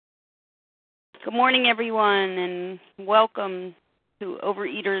Good morning, everyone, and welcome to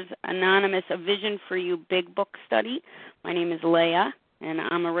Overeaters Anonymous, A Vision for You Big Book Study. My name is Leah, and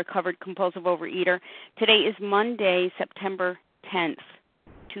I'm a recovered compulsive overeater. Today is Monday, September 10th,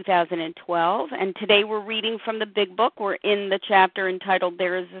 2012, and today we're reading from the Big Book. We're in the chapter entitled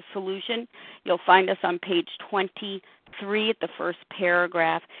There is a Solution. You'll find us on page 23 at the first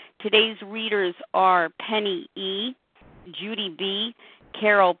paragraph. Today's readers are Penny E., Judy B.,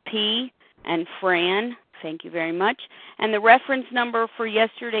 Carol P., and Fran. Thank you very much. And the reference number for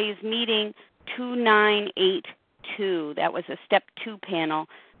yesterday's meeting, 2982. That was a Step 2 panel.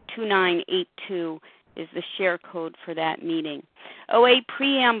 2982 is the share code for that meeting. OA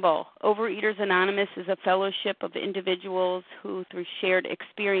Preamble. Overeaters Anonymous is a fellowship of individuals who, through shared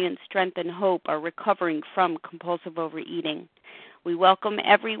experience, strength, and hope, are recovering from compulsive overeating. We welcome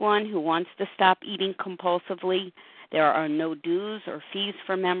everyone who wants to stop eating compulsively. There are no dues or fees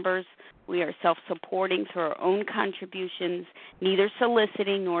for members. We are self-supporting through our own contributions, neither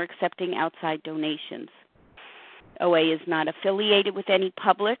soliciting nor accepting outside donations. OA is not affiliated with any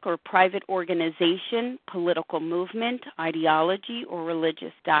public or private organization, political movement, ideology, or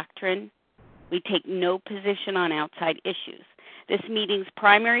religious doctrine. We take no position on outside issues. This meeting's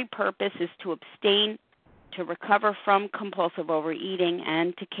primary purpose is to abstain, to recover from compulsive overeating,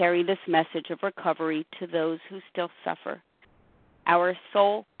 and to carry this message of recovery to those who still suffer. Our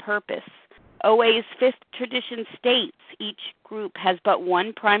sole purpose. OA's fifth tradition states each group has but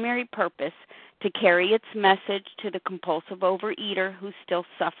one primary purpose: to carry its message to the compulsive overeater who still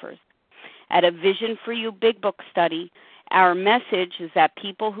suffers. At A Vision for You Big Book Study, our message is that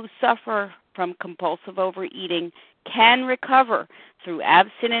people who suffer from compulsive overeating can recover through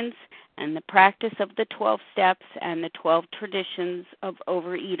abstinence and the practice of the 12 steps and the 12 traditions of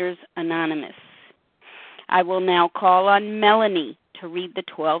Overeaters Anonymous. I will now call on Melanie to read the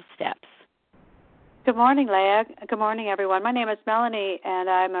 12 steps. Good morning, Leah. Good morning, everyone. My name is Melanie, and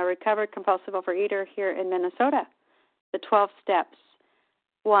I'm a recovered compulsive overeater here in Minnesota. The 12 steps.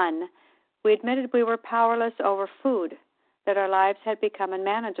 1. We admitted we were powerless over food, that our lives had become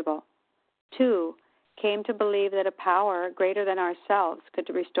unmanageable. 2. Came to believe that a power greater than ourselves could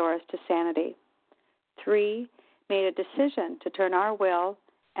restore us to sanity. 3. Made a decision to turn our will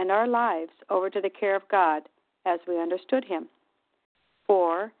and our lives over to the care of God as we understood Him.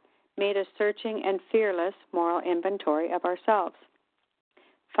 4. Made a searching and fearless moral inventory of ourselves.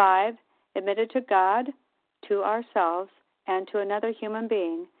 5. Admitted to God, to ourselves, and to another human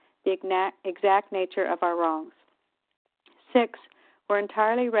being the exact nature of our wrongs. 6. We're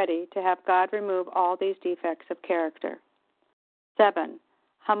entirely ready to have God remove all these defects of character. 7.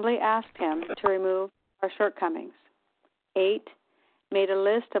 Humbly asked Him to remove our shortcomings. 8. Made a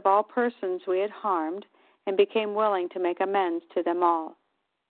list of all persons we had harmed and became willing to make amends to them all.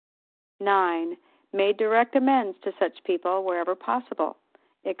 9. Made direct amends to such people wherever possible,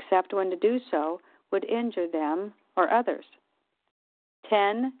 except when to do so would injure them or others.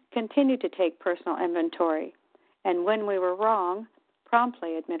 10. Continued to take personal inventory, and when we were wrong,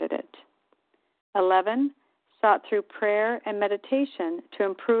 promptly admitted it. 11. Sought through prayer and meditation to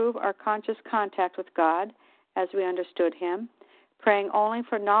improve our conscious contact with God as we understood Him, praying only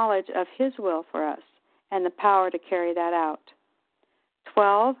for knowledge of His will for us and the power to carry that out.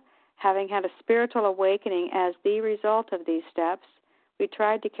 12. Having had a spiritual awakening as the result of these steps, we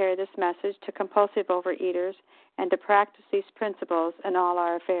tried to carry this message to compulsive overeaters and to practice these principles in all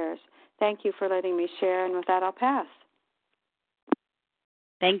our affairs. Thank you for letting me share, and with that I'll pass.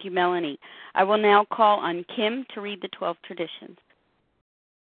 Thank you, Melanie. I will now call on Kim to read the 12 traditions.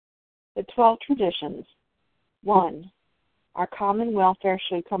 The 12 traditions. 1. Our common welfare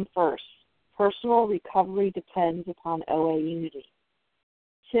should come first. Personal recovery depends upon OA unity.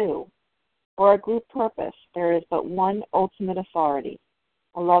 2. For our group purpose, there is but one ultimate authority,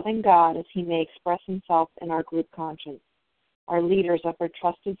 a loving God as He may express Himself in our group conscience. Our leaders are for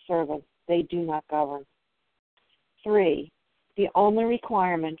trusted servants. They do not govern. 3. The only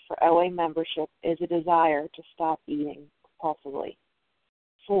requirement for OA membership is a desire to stop eating compulsively.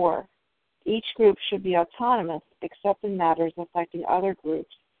 4. Each group should be autonomous except in matters affecting other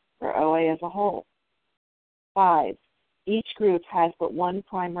groups or OA as a whole. 5. Each group has but one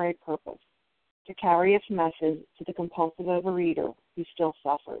primary purpose, to carry its message to the compulsive overeater who still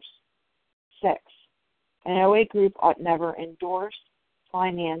suffers. 6. An OA group ought never endorse,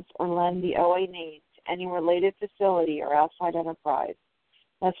 finance, or lend the OA name to any related facility or outside enterprise,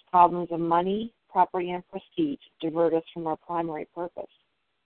 lest problems of money, property, and prestige divert us from our primary purpose.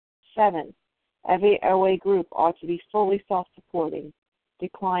 7. Every OA group ought to be fully self-supporting,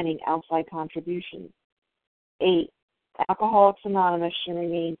 declining outside contributions. 8. Alcoholics Anonymous should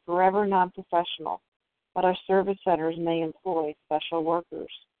remain forever non-professional, but our service centers may employ special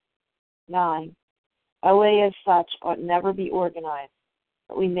workers. 9. OA as such ought never be organized,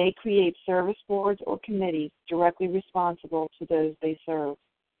 but we may create service boards or committees directly responsible to those they serve.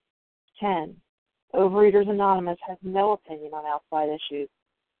 10. Overeaters Anonymous has no opinion on outside issues,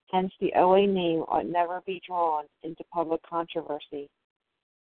 hence the OA name ought never be drawn into public controversy.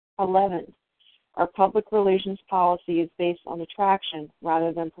 11. Our public relations policy is based on attraction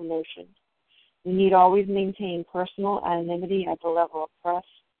rather than promotion. We need always maintain personal anonymity at the level of press,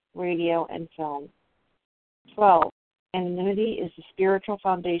 radio, and film. 12. Anonymity is the spiritual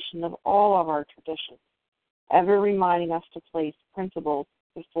foundation of all of our traditions, ever reminding us to place principles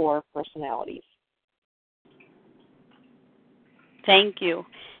before personalities. Thank you.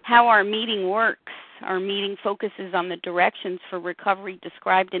 How our meeting works. Our meeting focuses on the directions for recovery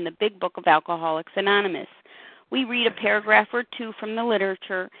described in the Big Book of Alcoholics Anonymous. We read a paragraph or two from the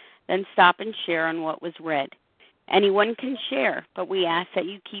literature, then stop and share on what was read. Anyone can share, but we ask that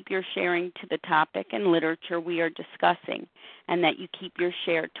you keep your sharing to the topic and literature we are discussing, and that you keep your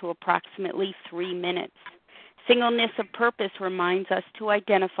share to approximately 3 minutes. Singleness of purpose reminds us to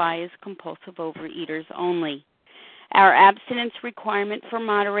identify as compulsive overeaters only. Our abstinence requirement for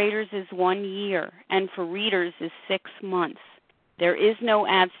moderators is 1 year, and for readers is 6 months. There is no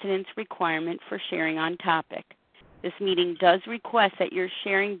abstinence requirement for sharing on topic. This meeting does request that your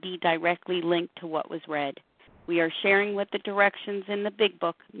sharing be directly linked to what was read. We are sharing what the directions in the Big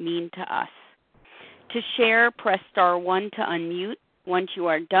Book mean to us. To share, press star 1 to unmute. Once you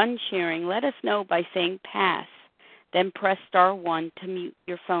are done sharing, let us know by saying pass. Then press star 1 to mute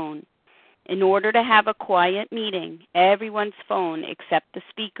your phone. In order to have a quiet meeting, everyone's phone except the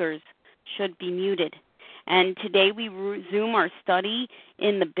speaker's should be muted. And today we resume our study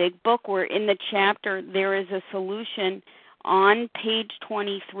in the Big Book. We're in the chapter, There is a Solution, on page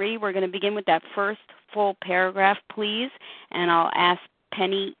 23. We're going to begin with that first full paragraph, please, and I'll ask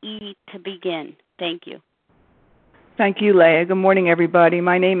Penny E. to begin. Thank you. Thank you, Leah. Good morning, everybody.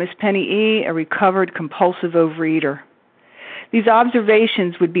 My name is Penny E., a recovered compulsive overeater. These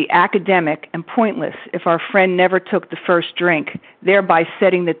observations would be academic and pointless if our friend never took the first drink, thereby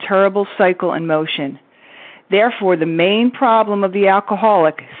setting the terrible cycle in motion. Therefore, the main problem of the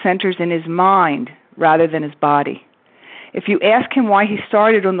alcoholic centers in his mind rather than his body. If you ask him why he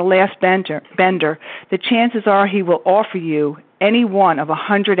started on the last bender, the chances are he will offer you any one of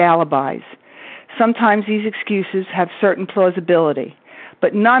 100 alibis. Sometimes these excuses have certain plausibility,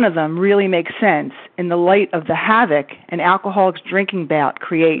 but none of them really make sense in the light of the havoc an alcoholic's drinking bout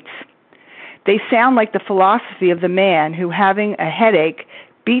creates. They sound like the philosophy of the man who, having a headache,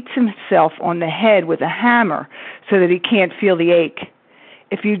 beats himself on the head with a hammer so that he can't feel the ache.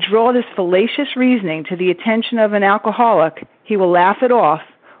 If you draw this fallacious reasoning to the attention of an alcoholic, he will laugh it off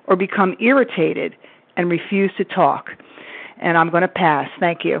or become irritated and refuse to talk. And I'm going to pass.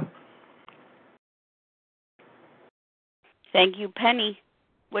 Thank you. Thank you, Penny.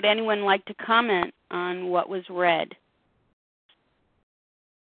 Would anyone like to comment on what was read?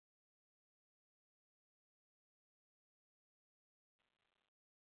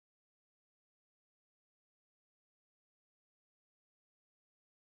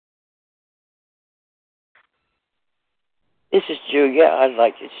 This is Julia. I'd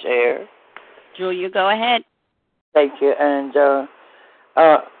like to share. Julia, go ahead. Thank you. And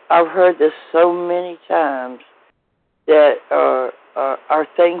I've heard this so many times that our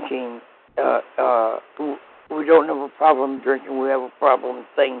thinking, we don't have a problem drinking, we have a problem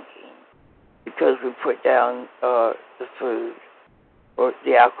thinking because we put down the food or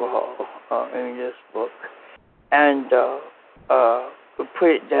the alcohol in this book. And we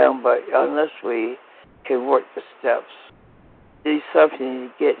put it down, but unless we can work the steps, there's something to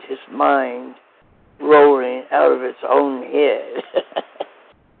get his mind rolling out of its own head.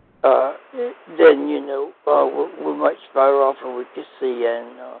 Then, we're much better off when we can see and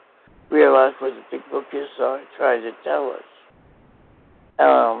realize what the Big Book is trying to tell us.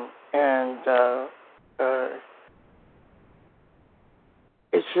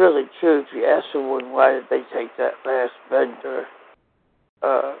 It's really true. If you ask someone why did they take that last bender,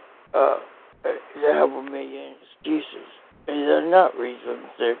 they have a million excuses. And they're not reasons,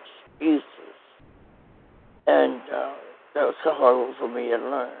 they're excuses. And that was so hard for me to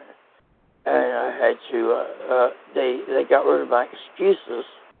learn. And I had to, they got rid of my excuses,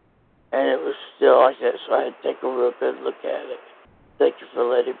 and it was still like that, so I had to take a real good look at it. Thank you for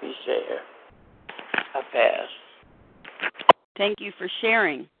letting me share. I pass. Thank you for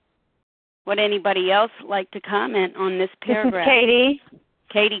sharing. Would anybody else like to comment on this paragraph? This is Katie.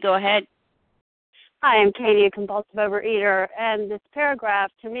 Katie, go ahead. Hi, I'm Katie, a compulsive overeater, and this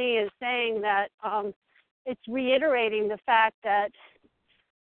paragraph to me is saying that it's reiterating the fact that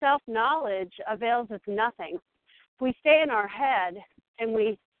self-knowledge avails us nothing. If we stay in our head and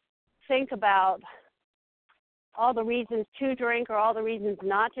we think about all the reasons to drink or all the reasons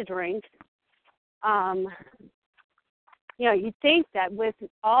not to drink, you'd think that with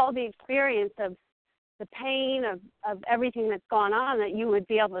all the experience of the pain of everything that's gone on that you would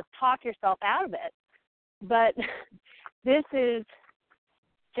be able to talk yourself out of it. But this is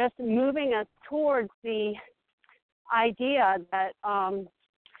just moving us towards the idea that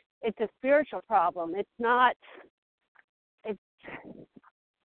it's a spiritual problem.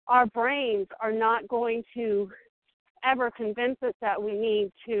 Our brains are not going to ever convince us that we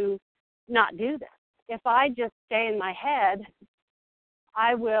need to not do this. If I just stay in my head,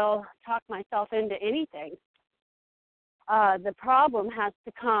 I will talk myself into anything. The problem has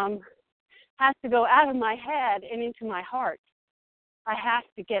to go out of my head and into my heart. I have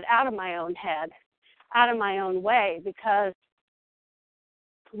to get out of my own head, out of my own way, because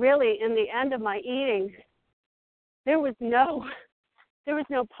really in the end of my eating, there was no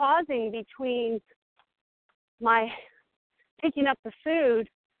pausing between my picking up the food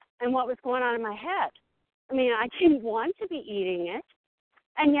and what was going on in my head. I mean, I didn't want to be eating it,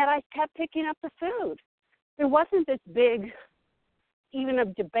 and yet I kept picking up the food. There wasn't this big, even a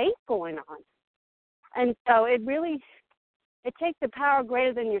debate going on. And so it takes a power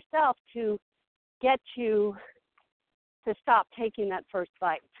greater than yourself to get you to stop taking that first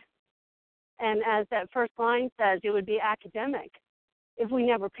bite. And as that first line says, it would be academic if we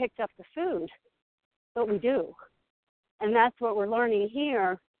never picked up the food, but we do. And that's what we're learning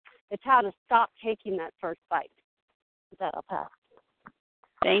here. It's how to stop taking that first bite. With that, I'll pass.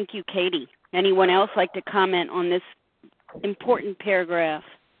 Thank you, Katie. Anyone else like to comment on this important paragraph?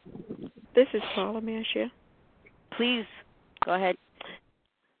 This is Paula. May I share? Please, go ahead.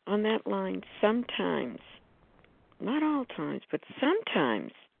 On that line, sometimes, not all times, but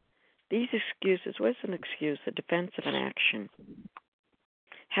sometimes, these excuses, what's an excuse? A defense of an action,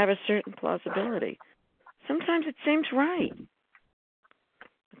 have a certain plausibility. Sometimes it seems right.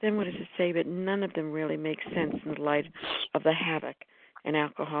 But then what does it say? But none of them really make sense in the light of the havoc an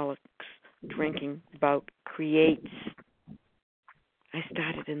alcoholic's drinking bout creates. I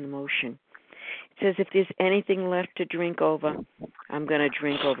started in the motion. It says, if there's anything left to drink over, I'm going to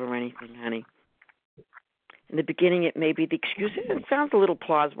drink over anything, honey. In the beginning, it may be the excuse. It sounds a little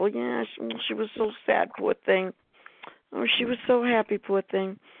plausible. Yeah, she was so sad, poor thing. Oh, she was so happy, poor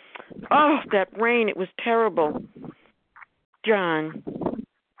thing. Oh, that rain, it was terrible. John,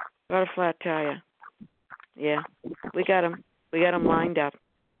 got a flat tire. Yeah, we got him. We got him lined up.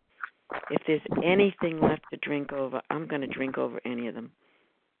 If there's anything left to drink over, I'm going to drink over any of them.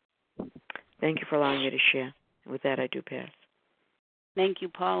 Thank you for allowing me to share. And with that, I do pass. Thank you,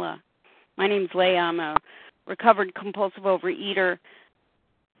 Paula. My name's Leah. I'm a recovered compulsive overeater.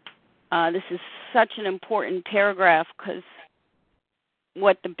 This is such an important paragraph because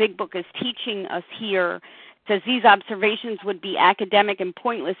what the Big Book is teaching us here says these observations would be academic and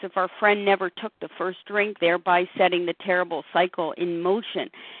pointless if our friend never took the first drink, thereby setting the terrible cycle in motion.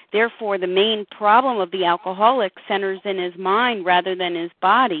 Therefore, the main problem of the alcoholic centers in his mind rather than his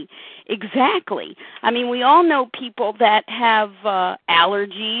body. Exactly. I mean, we all know people that have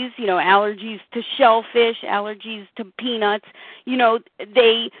allergies, allergies to shellfish, allergies to peanuts.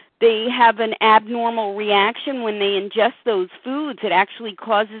 They have an abnormal reaction when they ingest those foods. It actually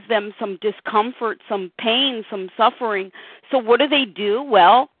causes them some discomfort, some pain, some suffering. So what do?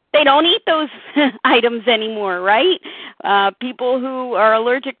 Well, they don't eat those items anymore, right? People who are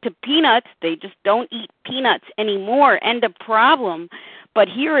allergic to peanuts, they just don't eat peanuts anymore. End of problem. But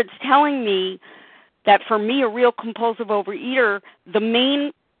here it's telling me that for me, a real compulsive overeater, the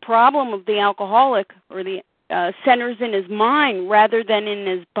main problem of the alcoholic or the centers in his mind rather than in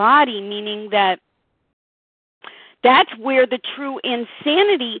his body, meaning that that's where the true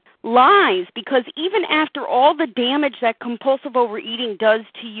insanity lies, because even after all the damage that compulsive overeating does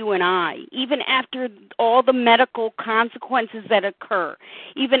to you and I, even after all the medical consequences that occur,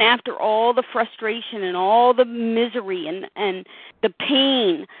 even after all the frustration and all the misery and the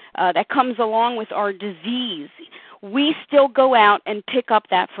pain that comes along with our disease, we still go out and pick up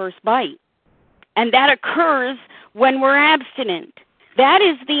that first bite. And that occurs when we're abstinent. That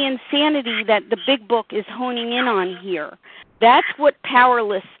is the insanity that the Big Book is honing in on here. That's what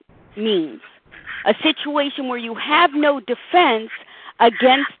powerless means. A situation where you have no defense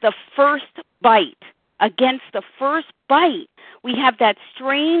against the first bite. Against the first bite. We have that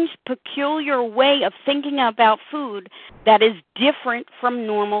strange, peculiar way of thinking about food that is different from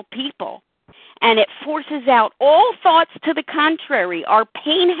normal people. and it forces out all thoughts to the contrary. Our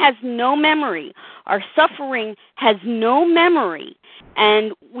pain has no memory. Our suffering has no memory.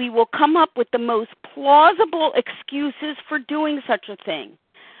 And we will come up with the most plausible excuses for doing such a thing.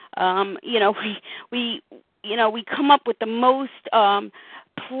 We come up with the most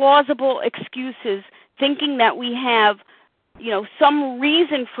plausible excuses, thinking that we have, some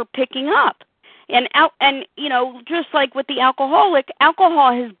reason for picking up. And just like with the alcoholic,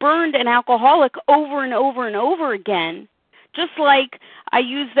 alcohol has burned an alcoholic over and over and over again. Just like I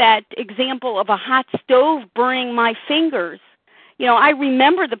use that example of a hot stove burning my fingers. I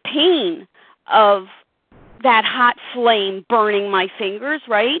remember the pain of that hot flame burning my fingers,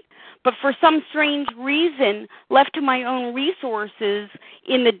 right? But for some strange reason, left to my own resources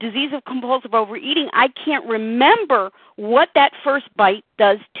in the disease of compulsive overeating, I can't remember what that first bite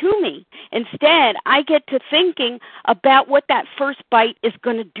does to me. Instead, I get to thinking about what that first bite is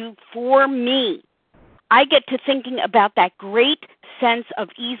going to do for me. I get to thinking about that great sense of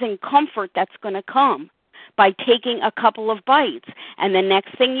ease and comfort that's going to come by taking a couple of bites. And the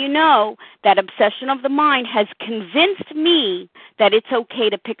next thing you know, that obsession of the mind has convinced me that it's okay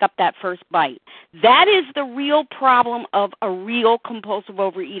to pick up that first bite. That is the real problem of a real compulsive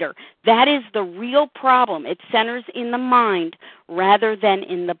overeater. That is the real problem. It centers in the mind rather than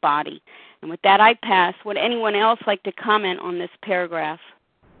in the body. And with that, I pass. Would anyone else like to comment on this paragraph?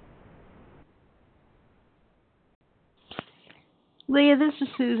 Leah, this is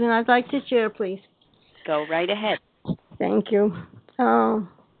Susan. I'd like to share, please. Go right ahead. Thank you.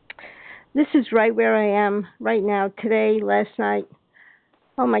 This is right where I am right now, today, last night.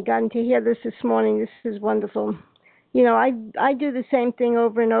 Oh, my God, and to hear this morning, this is wonderful. I do the same thing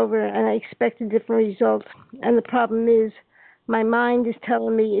over and over, and I expect a different result. And the problem is my mind is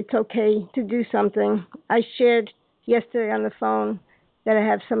telling me it's okay to do something. I shared yesterday on the phone that I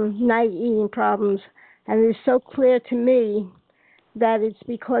have some night eating problems, and it is so clear to me that it's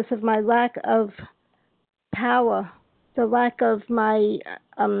because of my lack of power, the lack of my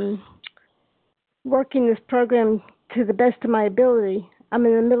working this program to the best of my ability. I'm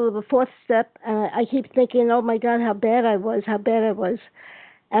in the middle of a fourth step, and I keep thinking, oh, my God, how bad I was.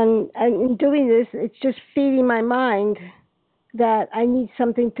 And in doing this, it's just feeding my mind that I need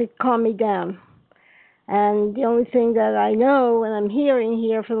something to calm me down. And the only thing that I know, and I'm hearing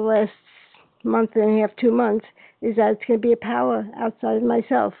here for the last month and a half, 2 months, is that it's going to be a power outside of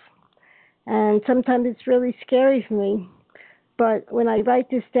myself. And sometimes it's really scary for me. But when I write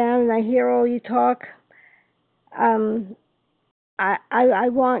this down and I hear all you talk, I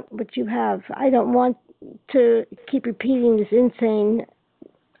want what you have. I don't want to keep repeating this insane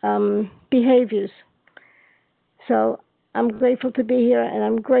behaviors. So I'm grateful to be here, and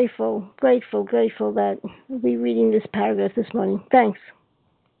I'm grateful that we're reading this paragraph this morning. Thanks.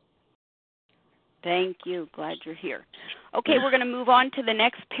 Thank you. Glad you're here. Okay, we're going to move on to the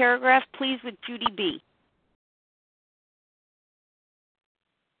next paragraph, please, with Judy B.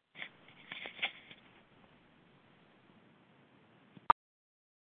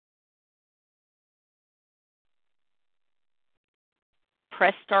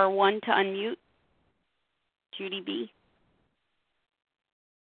 Press *1 to unmute. Judy B.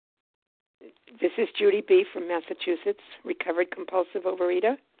 This is Judy B. from Massachusetts, recovered compulsive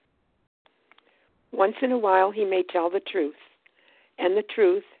overeater. Once in a while he may tell the truth, and the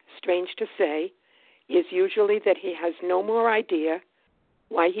truth, strange to say, is usually that he has no more idea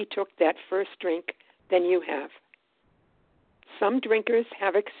why he took that first drink than you have. Some drinkers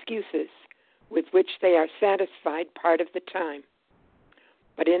have excuses with which they are satisfied part of the time,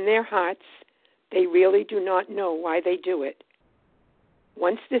 but in their hearts they really do not know why they do it.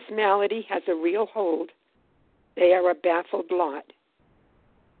 Once this malady has a real hold, they are a baffled lot.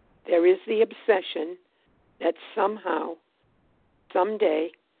 There is the obsession that somehow,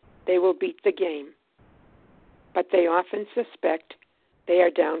 someday, they will beat the game, but they often suspect they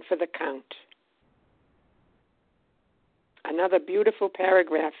are down for the count. Another beautiful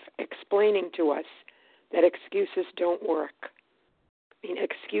paragraph explaining to us that excuses don't work.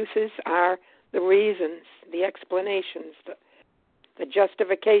 Excuses are the reasons, the explanations, the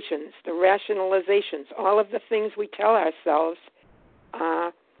justifications, the rationalizations, all of the things we tell ourselves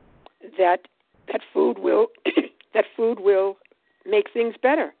that food will make things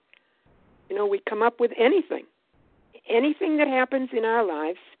better. We come up with anything that happens in our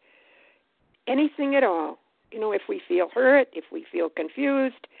lives, anything at all. If we feel hurt, if we feel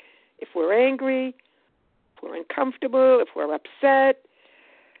confused, if we're angry, if we're uncomfortable, if we're upset,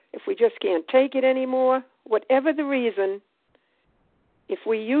 if we just can't take it anymore, whatever the reason, if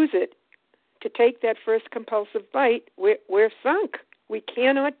we use it to take that first compulsive bite, we're sunk. We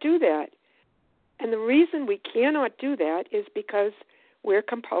cannot do that. And the reason we cannot do that is because we're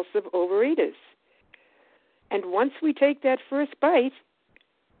compulsive overeaters. And once we take that first bite,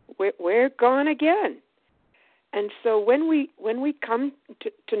 we're gone again. And so when we come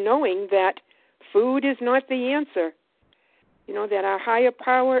to knowing that food is not the answer, that our higher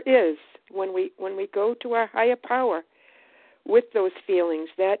power is, when we go to our higher power with those feelings,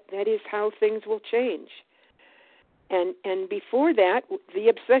 that is how things will change. And before that, the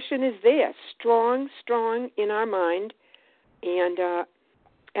obsession is there, strong in our mind. And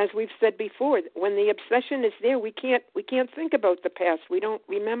as we've said before, when the obsession is there, we can't think about the past. We don't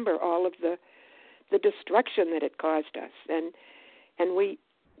remember all of the destruction that it caused us. And we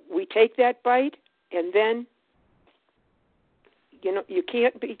take that bite, and then you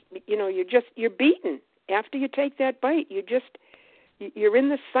can't be, you're beaten. After you take that bite, you're in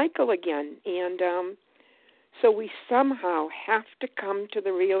the cycle again. And so we somehow have to come to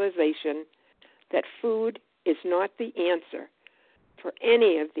the realization that food is not the answer for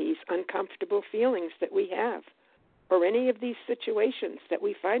any of these uncomfortable feelings that we have, or any of these situations that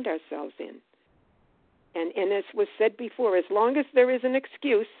we find ourselves in. And as was said before, as long as there is an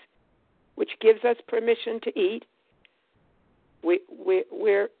excuse which gives us permission to eat,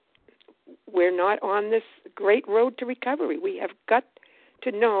 we're not on this great road to recovery. We have got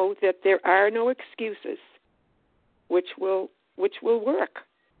to know that there are no excuses which will work.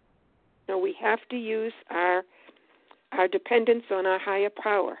 We have to use our dependence on our higher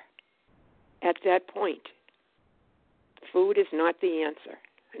power at that point. Food is not the answer.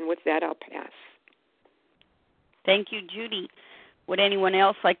 And with that, I'll pass. Thank you, Judy. Would anyone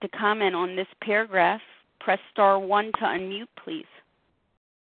else like to comment on this paragraph? Press star 1 to unmute, please.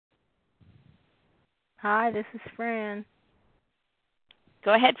 Hi, this is Fran.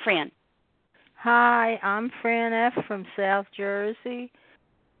 Go ahead, Fran. Hi, I'm Fran F. from South Jersey.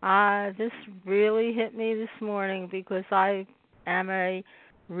 This really hit me this morning because I am a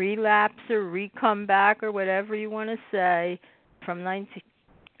relapser, recomeback, or whatever you want to say, from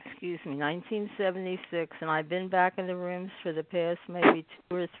 1976, and I've been back in the rooms for the past maybe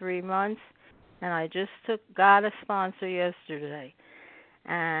 2 or 3 months, and I just got a sponsor yesterday.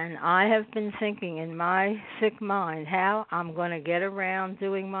 And I have been thinking in my sick mind how I'm going to get around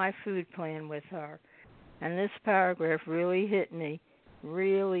doing my food plan with her. And this paragraph really hit me.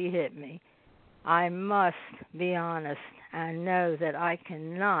 I must be honest and know that I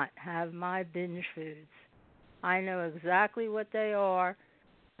cannot have my binge foods. I know exactly what they are,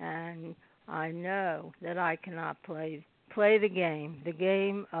 and I know that I cannot play the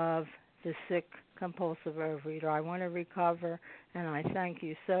game of the sick compulsive overeater. I want to recover, and I thank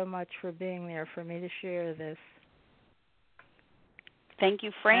you so much for being there for me to share this. Thank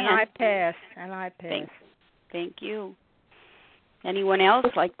you, Fran. And I pass. Thank you. Anyone else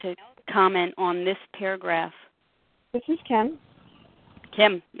like to comment on this paragraph? This is Kim.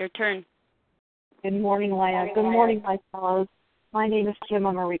 Kim, your turn. Good morning, Leah. Good morning, my fellows. My name is Kim.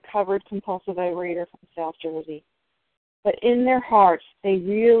 I'm a recovered compulsive overeater from South Jersey. But in their hearts, they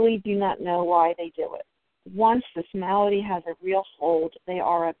really do not know why they do it. Once this malady has a real hold, they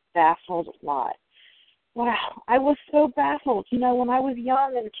are a baffled lot. Wow, I was so baffled. When I was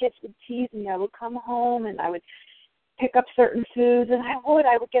young and the kids would tease me, I would come home and I would pick up certain foods, and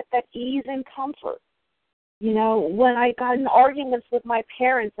I would get that ease and comfort. When I got in arguments with my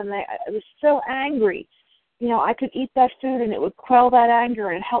parents and I was so angry, I could eat that food and it would quell that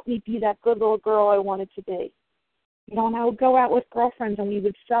anger and help me be that good little girl I wanted to be. And I would go out with girlfriends and we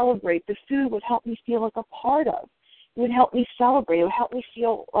would celebrate. The food would help me feel like a part of. It would help me celebrate. It would help me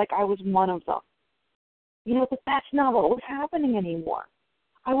feel like I was one of them. But that's not what was happening anymore.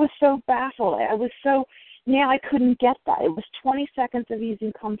 I was so baffled. Now I couldn't get that. It was 20 seconds of ease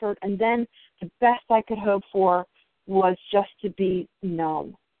and comfort, and then the best I could hope for was just to be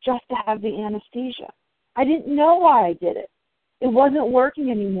numb, just to have the anesthesia. I didn't know why I did it. It wasn't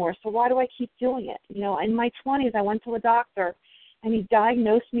working anymore, so why do I keep doing it? In my 20s, I went to a doctor, and he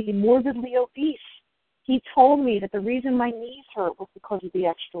diagnosed me morbidly obese. He told me that the reason my knees hurt was because of the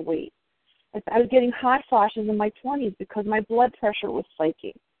extra weight. I was getting hot flashes in my 20s because my blood pressure was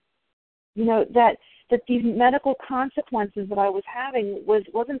spiking. That these medical consequences that I was having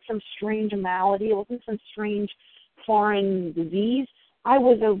wasn't some strange malady. It wasn't some strange foreign disease. I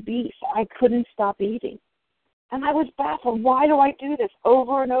was obese. I couldn't stop eating. And I was baffled. Why do I do this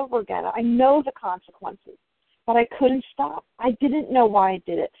over and over again? I know the consequences, but I couldn't stop. I didn't know why I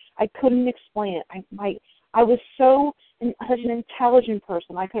did it. I couldn't explain it. I was such an intelligent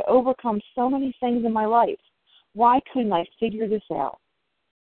person. I could overcome so many things in my life. Why couldn't I figure this out?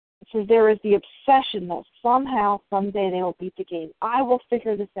 So there is the obsession that somehow, someday they will beat the game. I will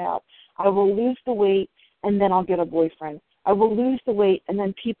figure this out. I will lose the weight, and then I'll get a boyfriend. I will lose the weight, and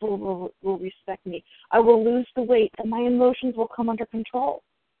then people will respect me. I will lose the weight, and my emotions will come under control.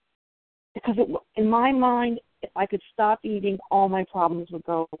 Because in my mind, if I could stop eating, all my problems would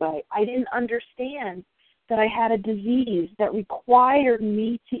go away. I didn't understand that I had a disease that required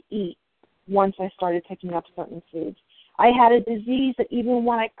me to eat once I started picking up certain foods. I had a disease that even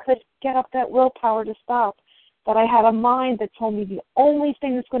when I could get up that willpower to stop, that I had a mind that told me the only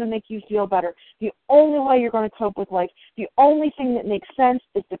thing that's going to make you feel better, the only way you're going to cope with life, the only thing that makes sense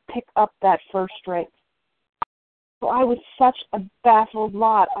is to pick up that first drink. So I was such a baffled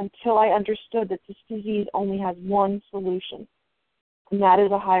lot until I understood that this disease only has one solution, and that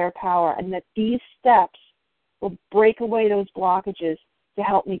is a higher power, and that these steps will break away those blockages to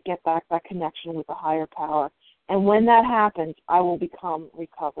help me get back that connection with the higher power. And when that happens, I will become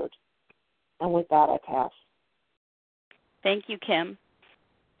recovered. And with that, I pass. Thank you, Kim.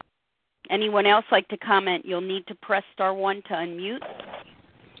 Anyone else like to comment? You'll need to press star 1 to unmute.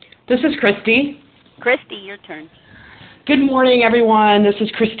 This is Christy. Christy, your turn. Good morning, everyone. This is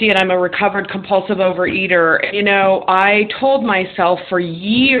Christy, and I'm a recovered compulsive overeater. You know, I told myself for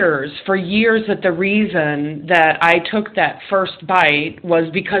years that the reason that I took that first bite was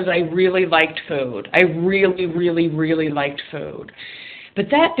because I really liked food. I really, really, really liked food. But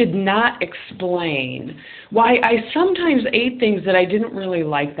that did not explain why I sometimes ate things that I didn't really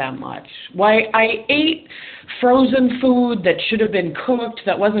like that much. Why I ate frozen food that should have been cooked,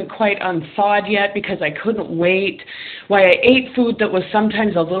 that wasn't quite unthawed yet because I couldn't wait. Why I ate food that was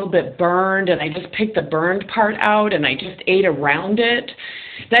sometimes a little bit burned and I just picked the burned part out and I just ate around it.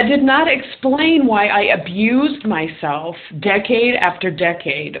 That did not explain why I abused myself decade after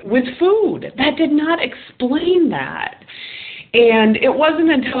decade with food. That did not explain that. And it wasn't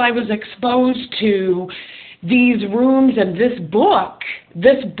until I was exposed to these rooms and this book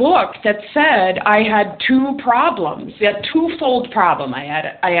that said I had two problems, a twofold problem. I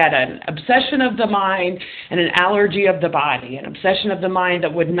had an obsession of the mind and an allergy of the body. An obsession of the mind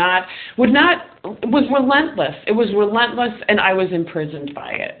that was relentless. It was relentless, and I was imprisoned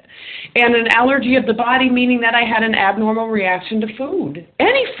by it. And an allergy of the body, meaning that I had an abnormal reaction to food.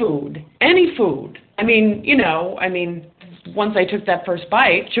 Any food. Once I took that first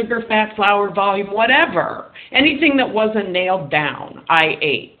bite, sugar, fat, flour, volume, whatever, anything that wasn't nailed down, I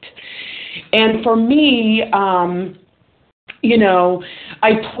ate. And for me, I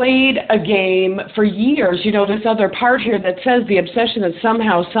played a game for years, this other part here that says the obsession that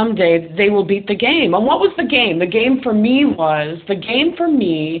somehow, someday, they will beat the game. And what was the game? The game for me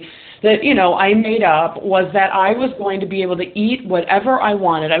that, I made up was that I was going to be able to eat whatever I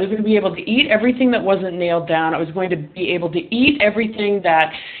wanted. I was going to be able to eat everything that wasn't nailed down. I was going to be able to eat everything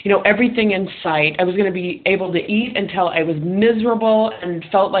that, everything in sight. I was going to be able to eat until I was miserable and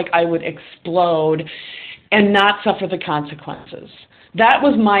felt like I would explode and not suffer the consequences. That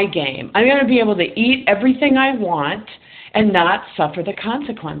was my game. I'm going to be able to eat everything I want and not suffer the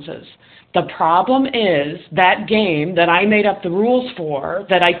consequences. The problem is that game that I made up the rules for,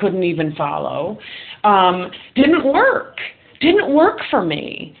 that I couldn't even follow, didn't work. Didn't work for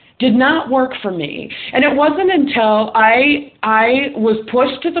me. Did not work for me. And it wasn't until I was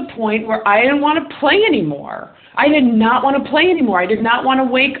pushed to the point where I didn't want to play anymore. I did not want to play anymore. I did not want to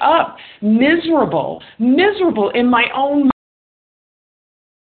wake up miserable in my own mind.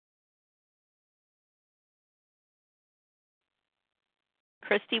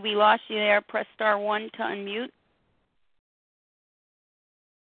 Christy, we lost you there. Press star 1 to unmute.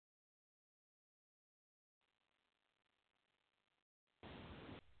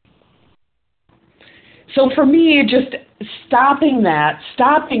 So for me, just stopping that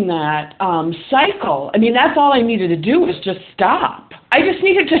cycle, that's all I needed to do was just stop. I just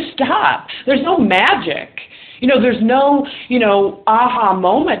needed to stop. There's no magic. There's no, aha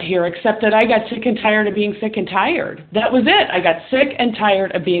moment here except that I got sick and tired of being sick and tired. That was it. I got sick and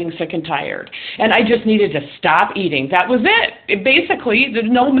tired of being sick and tired. And I just needed to stop eating. That was it. Basically,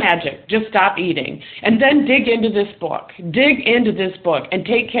 there's no magic. Just stop eating. And then dig into this book. Dig into this book and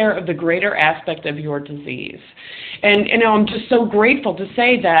take care of the greater aspect of your disease. And, I'm just so grateful to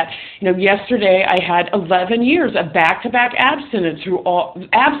say that, yesterday I had 11 years of back-to-back abstinence through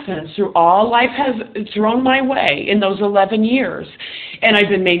all life has thrown my way in those 11 years. And I've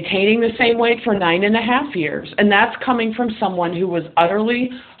been maintaining the same weight for 9.5 years. And that's coming from someone who was utterly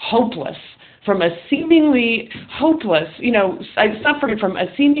hopeless from a seemingly hopeless, I suffered from a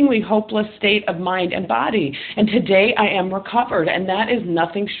seemingly hopeless state of mind and body. And today I am recovered, and that is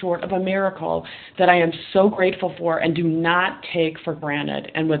nothing short of a miracle that I am so grateful for and do not take for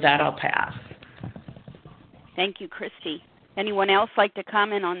granted. And with that, I'll pass. Thank you, Christy. Anyone else like to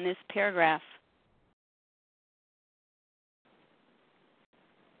comment on this paragraph?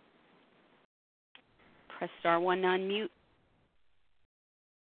 Press star 1 to unmute.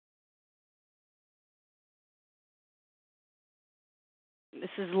 This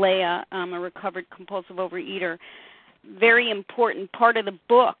is Leah. I'm a recovered compulsive overeater. Very important part of the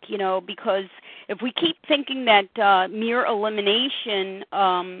book, because if we keep thinking that mere elimination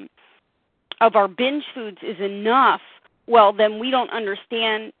of our binge foods is enough, well, then we don't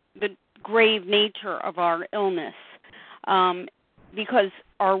understand the grave nature of our illness. Because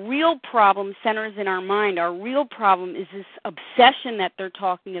our real problem centers in our mind. Our real problem is this obsession that they're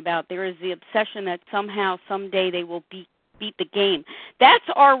talking about. There is the obsession that somehow, someday they will beat the game. That's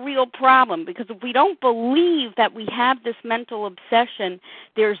our real problem, because if we don't believe that we have this mental obsession,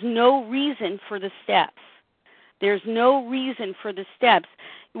 there's no reason for the steps. There's no reason for the steps.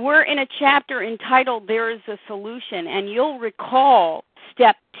 We're in a chapter entitled There is a Solution, and you'll recall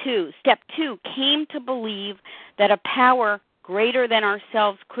step 2. Step 2 came to believe that a power greater than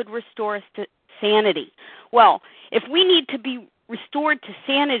ourselves could restore us to sanity. Well, if we need to be restored to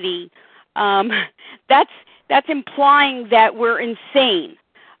sanity, that's implying that we're insane.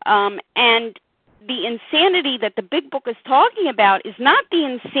 And the insanity that the Big Book is talking about is not the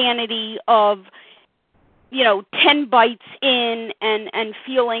insanity of 10 bites in and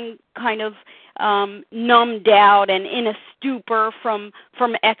feeling kind of numbed out and in a stupor from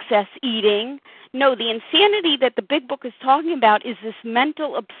excess eating. No, the insanity that the Big Book is talking about is this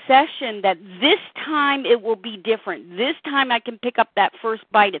mental obsession that this time it will be different. This time I can pick up that first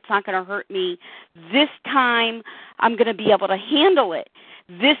bite. It's not going to hurt me. This time I'm going to be able to handle it.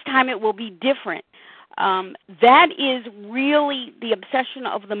 This time it will be different. That is really the obsession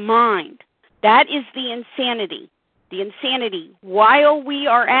of the mind. That is the insanity. The insanity. While we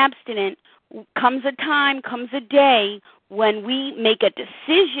are abstinent, comes a time, comes a day when we make a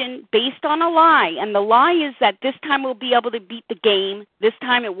decision based on a lie. And the lie is that this time we'll be able to beat the game. This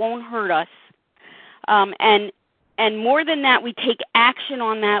time it won't hurt us. And more than that, we take action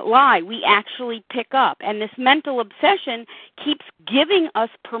on that lie. We actually pick up. And this mental obsession keeps giving us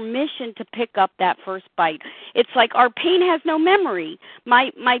permission to pick up that first bite. It's like our pain has no memory.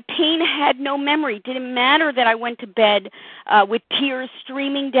 My pain had no memory. It didn't matter that I went to bed with tears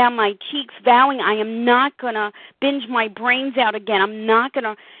streaming down my cheeks, vowing I am not going to binge my brains out again. I'm not going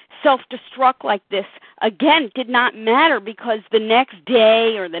to self-destruct like this again. It did not matter, because the next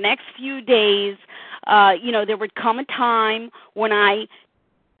day or the next few days, there would come a time when I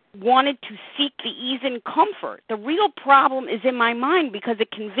wanted to seek the ease and comfort. The real problem is in my mind, because it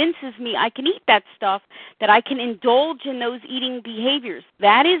convinces me I can eat that stuff, that I can indulge in those eating behaviors.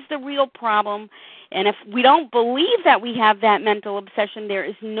 That is the real problem. And if we don't believe that we have that mental obsession, there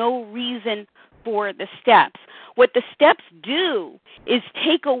is no reason for the steps. What the steps do is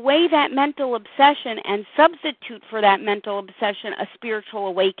take away that mental obsession and substitute for that mental obsession a spiritual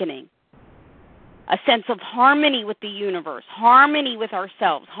awakening. A sense of harmony with the universe, harmony with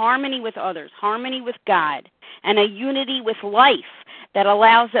ourselves, harmony with others, harmony with God, and a unity with life that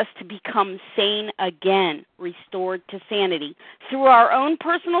allows us to become sane again, restored to sanity. Through our own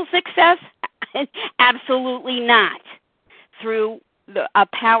personal success? Absolutely not. Through a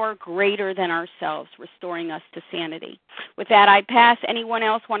power greater than ourselves, restoring us to sanity. With that, I pass. Anyone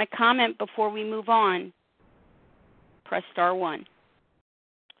else want to comment before we move on? Press star 1.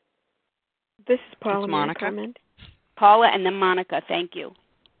 This is Paula. Monica. Paula and then Monica. Thank you.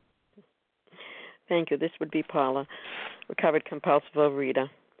 Thank you. This would be Paula, recovered compulsive overeater.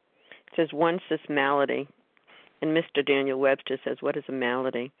 It says, once this malady, and Mr. Daniel Webster says, what is a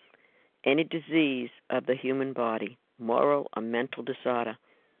malady? Any disease of the human body, moral or mental disorder.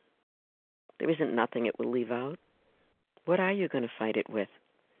 There isn't nothing it will leave out. What are you going to fight it with?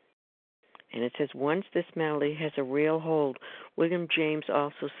 And it says, once this malady has a real hold, William James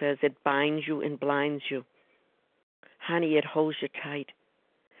also says, it binds you and blinds you. Honey, it holds you tight.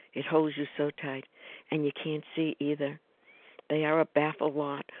 It holds you so tight, and you can't see either. They are a baffled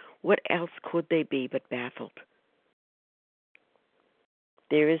lot. What else could they be but baffled?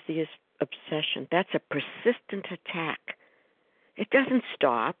 There is the obsession. That's a persistent attack. It doesn't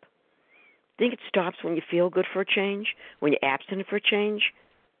stop. Think it stops when you feel good for a change? When you're abstinent for a change?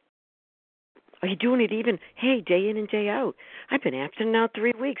 Are you doing it even, hey, day in and day out? I've been abstinent now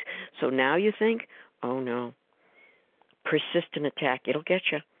 3 weeks. So now you think, oh, no. Persistent attack. It'll get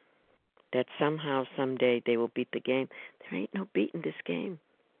you. that somehow, someday, they will beat the game. There ain't no beating this game.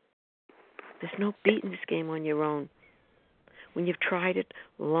 There's no beating this game on your own. When you've tried it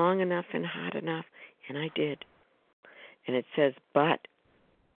long enough and hard enough, and I did. And it says, but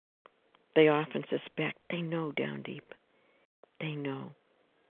they often suspect, they know down deep, they know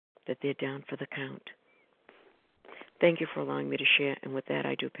that they're down for the count. Thank you for allowing me to share, and with that,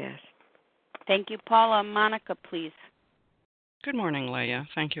 I do pass. Thank you, Paula. Monica, please. Good morning, Leah.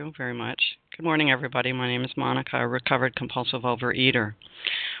 Thank you very much. Good morning, everybody. My name is Monica, a recovered compulsive overeater.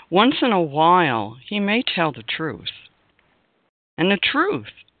 Once in a while, he may tell the truth. And the truth,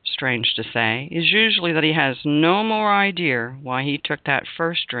 strange to say, is usually that he has no more idea why he took that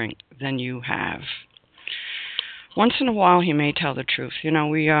first drink than you have. Once in a while, he may tell the truth. You know,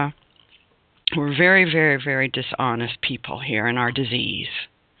 we're very, very, very dishonest people here in our disease.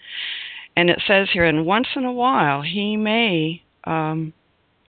 And it says here, and once in a while, he may have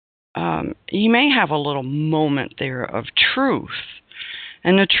a little moment there of truth.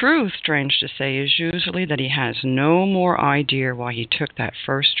 And the truth, strange to say, is usually that he has no more idea why he took that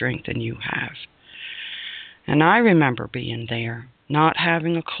first drink than you have. And I remember being there, not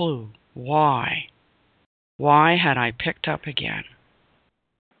having a clue. Why? Why had I picked up again?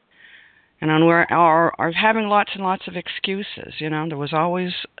 And are having lots and lots of excuses. You know, there was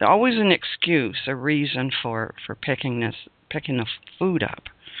always an excuse, a reason for picking the food up.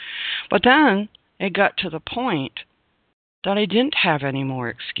 But then it got to the point that I didn't have any more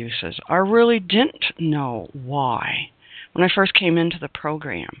excuses. I really didn't know why. When I first came into the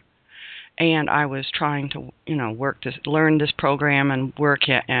program, and I was trying to, learn this program and work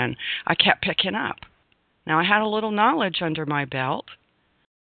it, and I kept picking up. Now I had a little knowledge under my belt,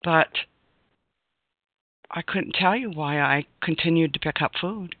 but I couldn't tell you why I continued to pick up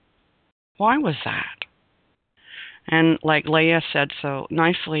food. Why was that? And like Leah said so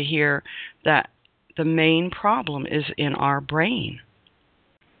nicely here, that the main problem is in our brain.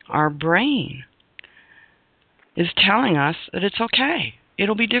 Our brain is telling us that it's okay.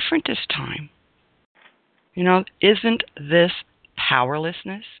 It'll be different this time. You know, isn't this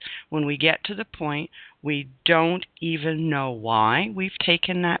powerlessness when we get to the point we don't even know why we've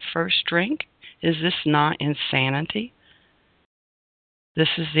taken that first drink? Is this not insanity? This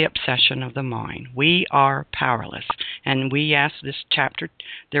is the obsession of the mind. We are powerless. And we ask this chapter,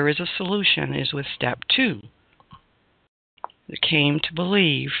 there is a solution, is with step 2. It came to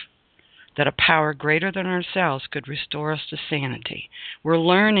believe that a power greater than ourselves could restore us to sanity. We're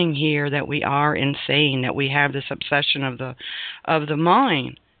learning here that we are insane, that we have this obsession of the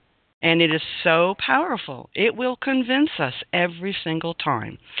mind. And it is so powerful. It will convince us every single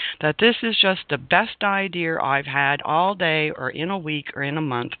time that this is just the best idea I've had all day or in a week or in a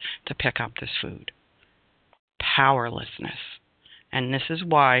month to pick up this food. Powerlessness. And this is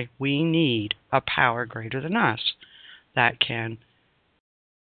why we need a power greater than us that can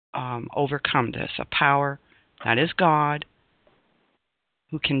overcome this. A power that is God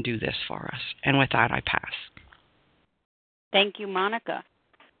who can do this for us. And with that, I pass. Thank you, Monica.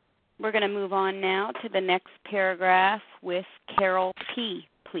 We're going to move on now to the next paragraph with Carol P.,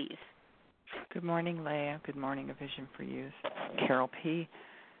 please. Good morning, Leah. Good morning, A Vision for Youth. Carol P.,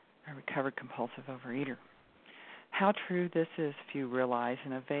 a recovered compulsive overeater. How true this is, few realize.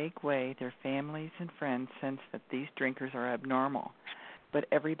 In a vague way, their families and friends sense that these drinkers are abnormal. But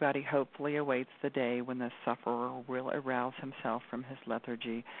everybody hopefully awaits the day when the sufferer will arouse himself from his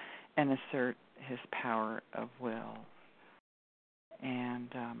lethargy and assert his power of will. And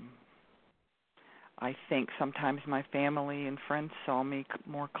I think sometimes my family and friends saw me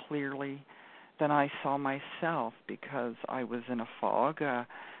more clearly than I saw myself because I was in a fog.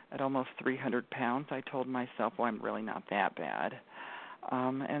 At almost 300 pounds, I told myself, well, I'm really not that bad.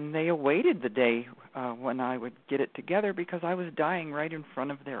 And they awaited the day when I would get it together because I was dying right in front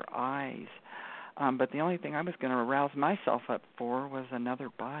of their eyes. But the only thing I was going to arouse myself up for was another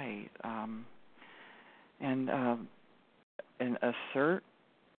bite. And assert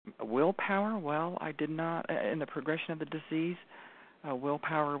willpower, well, I did not. In the progression of the disease,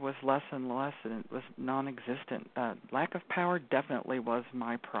 willpower was less and less, and it was non-existent. Lack of power definitely was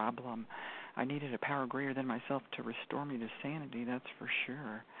my problem. I needed a power greater than myself to restore me to sanity, that's for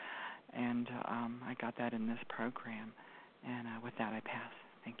sure. And I got that in this program. And with that, I pass.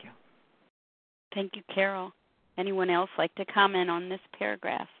 Thank you. Thank you, Carol. Anyone else like to comment on this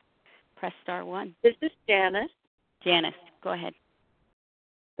paragraph? Press star 1. This is Janice. Janice, go ahead.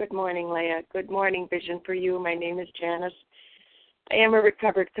 Good morning, Leah. Good morning, Vision for You. My name is Janice. I am a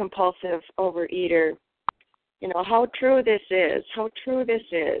recovered compulsive overeater. You know, how true this is.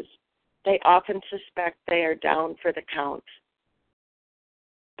 They often suspect they are down for the count.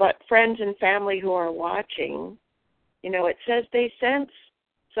 But friends and family who are watching, it says they sense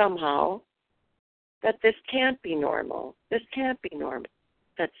somehow that this can't be normal. This can't be normal.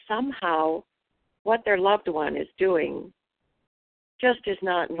 That somehow what their loved one is doing just is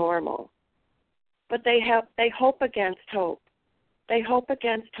not normal. But they hope against hope. They hope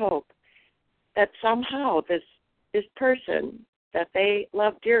against hope that somehow this person that they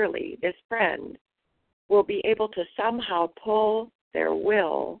love dearly, this friend, will be able to somehow pull their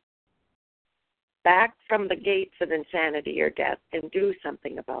will back from the gates of insanity or death and do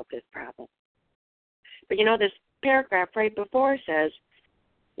something about this problem. But this paragraph right before says,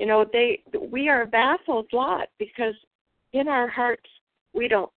 we are a baffled lot because in our hearts we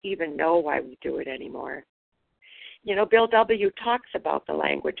don't even know why we do it anymore. Bill W. talks about the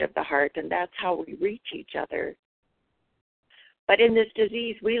language of the heart, and that's how we reach each other. But in this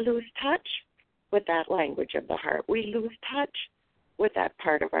disease, we lose touch with that language of the heart. We lose touch with that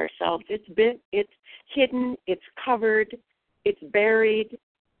part of ourselves. It's hidden, it's covered, it's buried,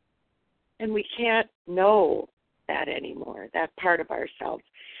 and we can't know that anymore, that part of ourselves.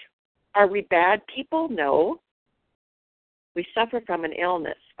 Are we bad people? No. We suffer from an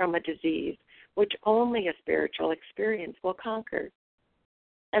illness, from a disease, which only a spiritual experience will conquer.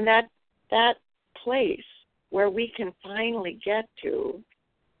 And that place where we can finally get to,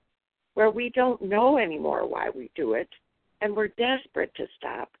 where we don't know anymore why we do it, and we're desperate to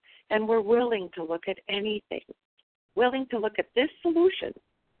stop, and we're willing to look at anything, willing to look at this solution,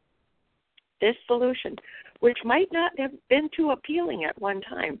 which might not have been too appealing at one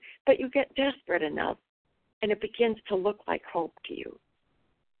time, but you get desperate enough, and it begins to look like hope to you.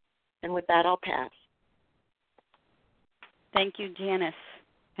 And with that, I'll pass. Thank you, Janice.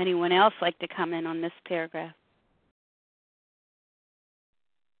 Anyone else like to comment on this paragraph?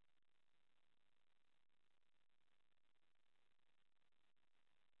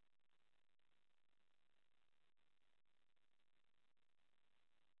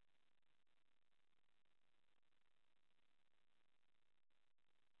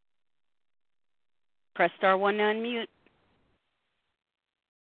 Press star 1 to unmute.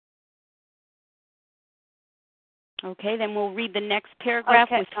 Okay, then we'll read the next paragraph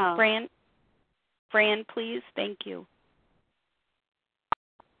with Fran. Fran, please. Thank you.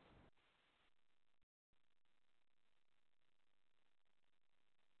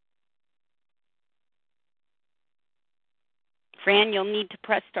 Fran, you'll need to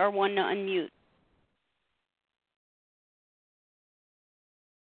press star 1 to unmute.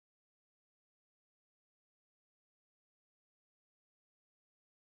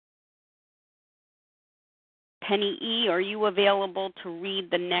 Penny E., are you available to read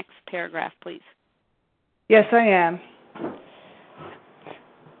the next paragraph, please? Yes, I am.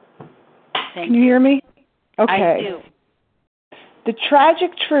 Thank Can you hear me? Okay. I do. The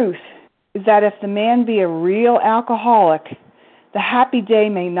tragic truth is that if the man be a real alcoholic, the happy day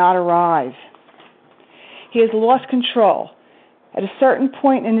may not arrive. He has lost control. At a certain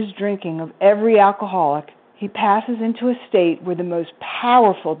point in his drinking of every alcoholic, he passes into a state where the most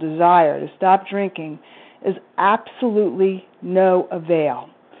powerful desire to stop drinking is absolutely no avail.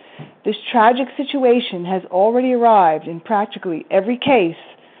 This tragic situation has already arrived in practically every case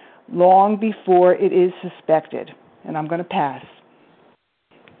long before it is suspected. And I'm going to pass.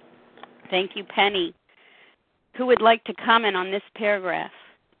 Thank you, Penny. Who would like to comment on this paragraph?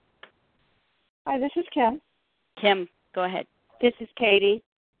 Hi, this is Kim. Kim, go ahead. This is Katie.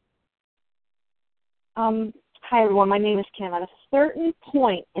 Hi, everyone. My name is Kim. At a certain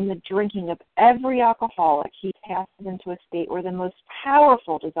point in the drinking of every alcoholic, he passes into a state where the most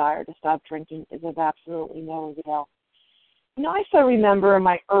powerful desire to stop drinking is of absolutely no avail. I still remember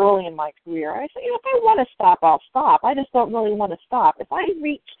early in my career, I said, if I want to stop, I'll stop. I just don't really want to stop. If I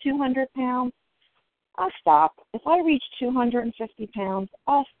reach 200 pounds, I'll stop. If I reach 250 pounds,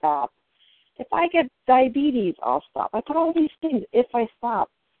 I'll stop. If I get diabetes, I'll stop. I put all these things if I stop.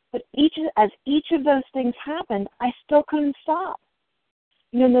 But as each of those things happened, I still couldn't stop.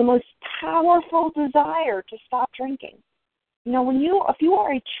 The most powerful desire to stop drinking. If you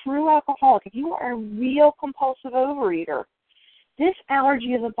are a true alcoholic, if you are a real compulsive overeater, this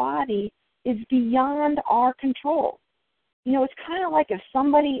allergy of the body is beyond our control. It's kind of like if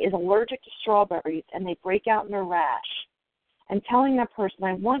somebody is allergic to strawberries and they break out in a rash, and telling that person,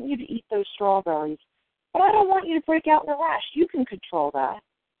 I want you to eat those strawberries, but I don't want you to break out in a rash. You can control that.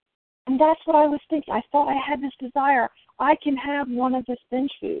 And that's what I was thinking. I thought I had this desire. I can have one of this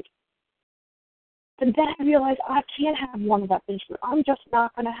binge food. But then I realized I can't have one of that binge food. I'm just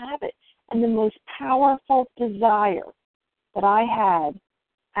not going to have it. And the most powerful desire that I had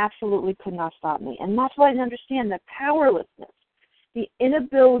absolutely could not stop me. And that's what I didn't understand, the powerlessness The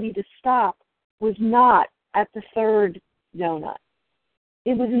inability to stop was not at the third donut.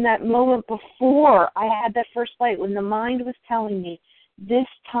 It was in that moment before I had that first bite when the mind was telling me, this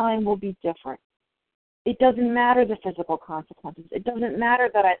time will be different. It doesn't matter the physical consequences. It doesn't matter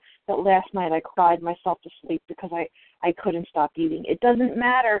that last night I cried myself to sleep because I couldn't stop eating. It doesn't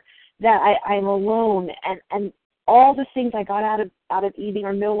matter that I'm alone and all the things I got out of eating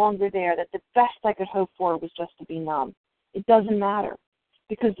are no longer there, that the best I could hope for was just to be numb. It doesn't matter,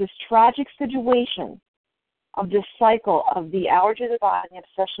 because this tragic situation of this cycle of the allergy of the body and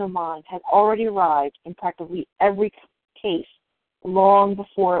the obsession of mind had already arrived in practically every case long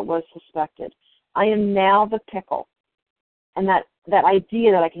before it was suspected. I am now the pickle, and that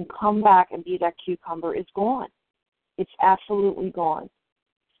idea that I can come back and be that cucumber is gone. It's absolutely gone.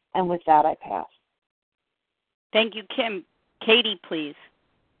 And with that, I pass. Thank you, Kim. Katie, please.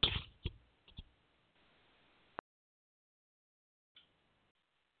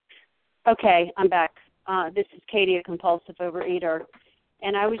 Okay, I'm back. This is Katie, a compulsive overeater.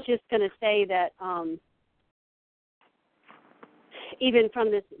 And I was just going to say that even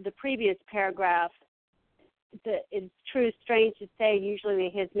from the previous paragraph, it's true, strange to say, usually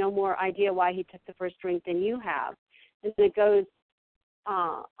he has no more idea why he took the first drink than you have. And it goes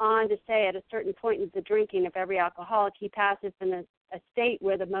on to say at a certain point in the drinking of every alcoholic, he passes in a state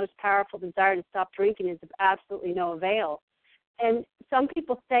where the most powerful desire to stop drinking is of absolutely no avail. And some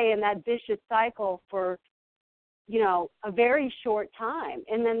people stay in that vicious cycle for, a very short time.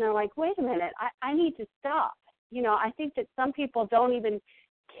 And then they're like, wait a minute, I need to stop. I think that some people don't even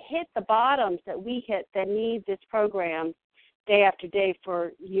hit the bottoms that we hit that need this program day after day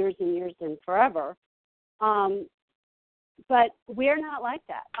for years and years and forever. But we're not like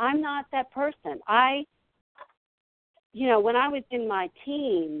that. I'm not that person. When I was in my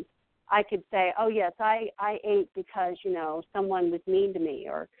teens, I could say, oh, yes, I ate because, someone was mean to me,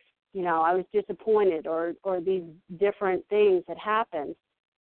 or, I was disappointed, or these different things that happened.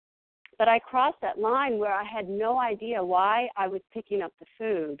 But I crossed that line where I had no idea why I was picking up the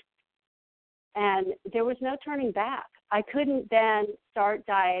food, and there was no turning back. I couldn't then start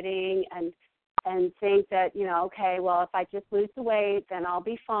dieting and think that, okay, well, if I just lose the weight, then I'll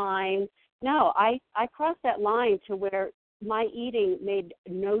be fine. No, I crossed that line to where my eating made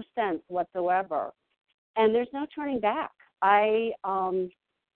no sense whatsoever, and there's no turning back. I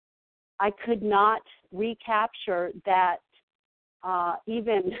could not recapture that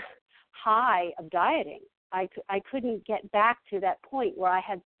even high of dieting. I couldn't get back to that point where I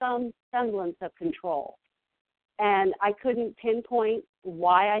had some semblance of control, and I couldn't pinpoint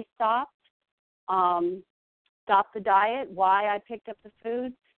why I stopped the diet, why I picked up the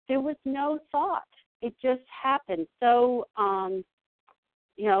food. There was no thought. It just happened. So,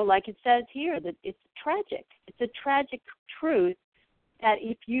 like it says here, that it's tragic. It's a tragic truth that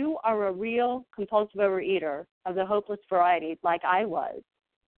if you are a real compulsive overeater of the hopeless variety, like I was,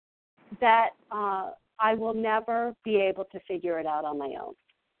 that I will never be able to figure it out on my own.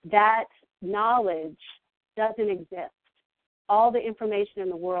 That knowledge doesn't exist. All the information in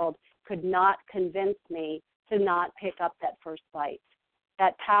the world could not convince me to not pick up that first bite.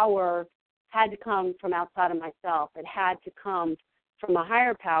 That power had to come from outside of myself. It had to come from a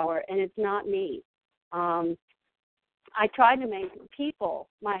higher power, and it's not me. I tried to make people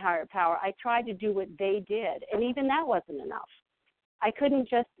my higher power. I tried to do what they did, and even that wasn't enough. I couldn't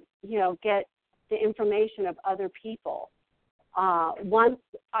just, get the information of other people. Once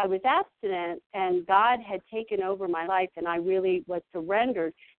I was abstinent and God had taken over my life and I really was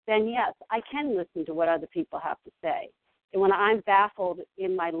surrendered, then yes, I can listen to what other people have to say. And when I'm baffled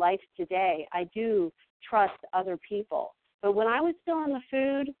in my life today, I do trust other people. But when I was still on the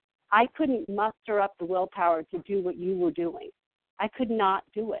food, I couldn't muster up the willpower to do what you were doing. I could not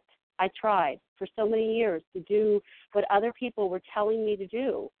do it. I tried for so many years to do what other people were telling me to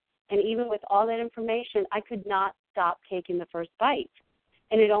do. And even with all that information, I could not stop taking the first bite.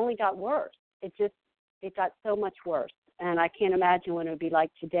 And it only got worse. It got so much worse. And I can't imagine what it would be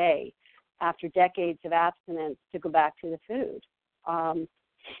like today, after decades of abstinence, to go back to the food.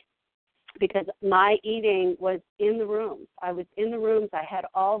 Because my eating was in the rooms. I was in the rooms. I had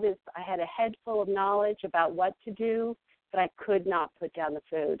all this. I had a head full of knowledge about what to do, but I could not put down the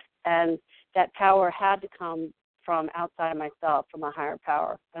food. And that power had to come from outside of myself, from a higher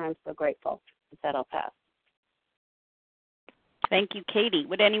power. And I'm so grateful. With that, I'll pass. Thank you, Katie.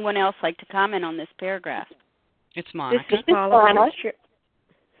 Would anyone else like to comment on this paragraph? It's Monica. This is Monica.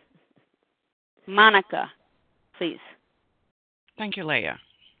 Monica, please. Thank you, Leah.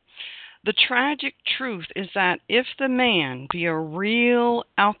 The tragic truth is that if the man be a real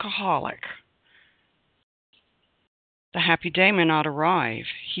alcoholic, the happy day may not arrive.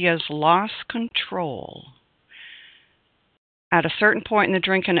 He has lost control. At a certain point in the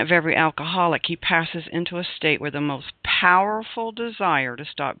drinking of every alcoholic, he passes into a state where the most powerful desire to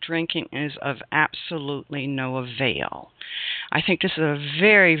stop drinking is of absolutely no avail. I think this is a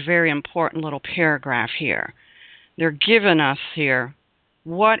very, very important little paragraph here. They're giving us here,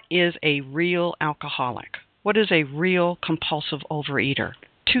 what is a real alcoholic? What is a real compulsive overeater?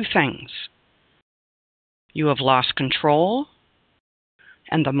 Two things. You have lost control,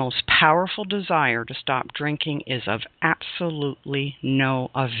 and the most powerful desire to stop drinking is of absolutely no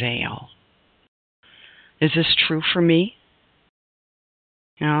avail. Is this true for me?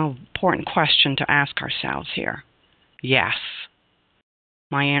 Important question to ask ourselves here. Yes.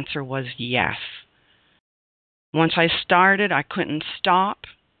 My answer was yes. Once I started, I couldn't stop.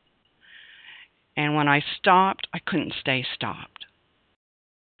 And when I stopped, I couldn't stay stopped.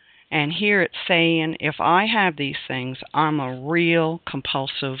 And here it's saying, if I have these things, I'm a real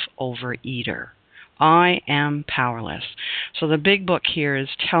compulsive overeater. I am powerless. So the big book here is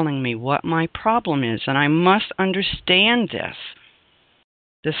telling me what my problem is, and I must understand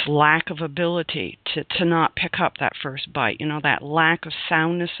this lack of ability to not pick up that first bite, that lack of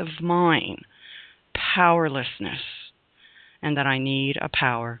soundness of mind, powerlessness, and that I need a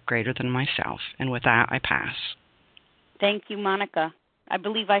power greater than myself. And with that, I pass. Thank you, Monica. I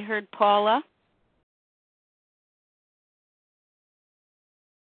believe I heard Paula.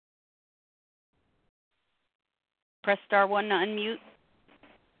 Press star 1 to unmute.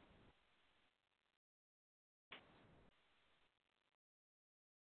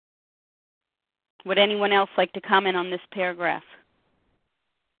 Would anyone else like to comment on this paragraph?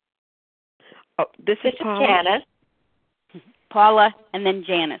 Oh, this is Paula. Janice. Paula, and then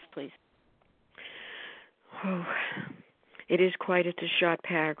Janice, please. Oh, it is quite a short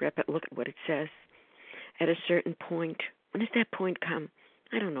paragraph, but look at what it says. At a certain point, when does that point come?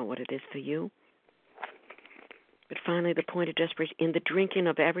 I don't know what it is for you. But finally, the point of desperation, in the drinking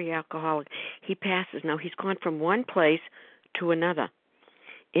of every alcoholic, he passes. Now, he's gone from one place to another,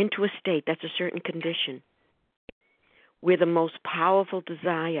 into a state, that's a certain condition, where the most powerful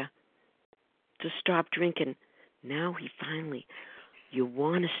desire to stop drinking, now he finally, you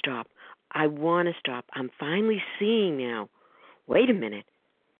want to stop. I want to stop. I'm finally seeing now, wait a minute,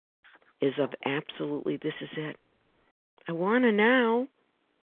 is of absolutely, this is it. I want to now.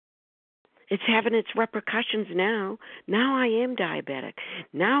 It's having its repercussions now. Now I am diabetic.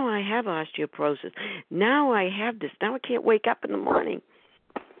 Now I have osteoporosis. Now I have this. Now I can't wake up in the morning.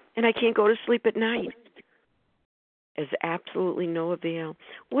 And I can't go to sleep at night. There's absolutely no avail.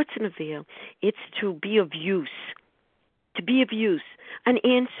 What's an avail? It's to be of use. To be of use. An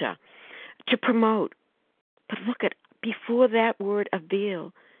answer. To promote. But look at, before that word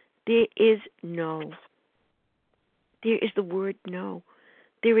avail, there is no. There is the word no.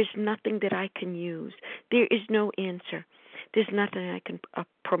 There is nothing that I can use. There is no answer. There's nothing I can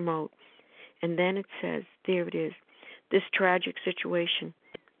promote. And then it says, there it is, this tragic situation.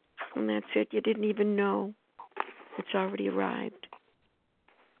 And that's it. You didn't even know. It's already arrived.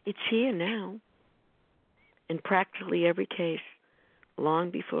 It's here now. In practically every case,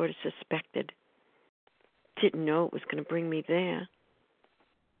 long before it is suspected. Didn't know it was going to bring me there.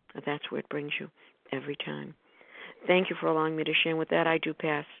 That's where it brings you every time. Thank you for allowing me to share. With that, I do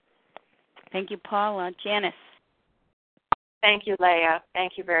pass. Thank you, Paula. Janice. Thank you, Leah.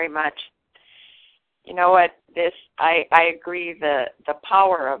 Thank you very much. You know what? I agree the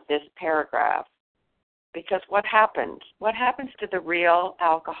power of this paragraph, because what happens? What happens to the real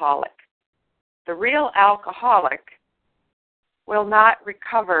alcoholic? The real alcoholic will not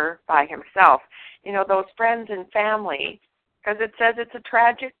recover by himself. Those friends and family, because it says it's a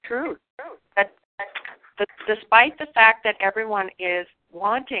tragic truth that despite the fact that everyone is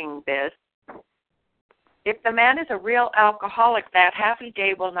wanting this, if the man is a real alcoholic, that happy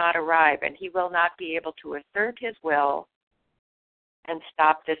day will not arrive, and he will not be able to assert his will and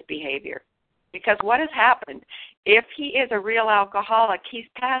stop this behavior. Because what has happened? If he is a real alcoholic, he's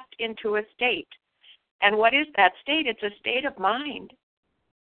passed into a state. And what is that state? It's a state of mind.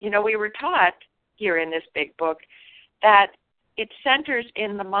 We were taught here in this big book that it centers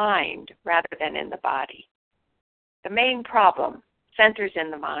in the mind rather than in the body. The main problem centers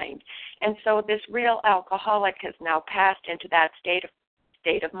in the mind. And so this real alcoholic has now passed into that state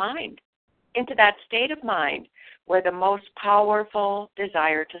of mind, into that state of mind where the most powerful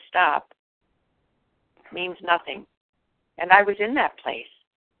desire to stop means nothing. And I was in that place.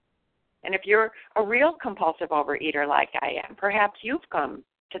 And if you're a real compulsive overeater like I am, perhaps you've come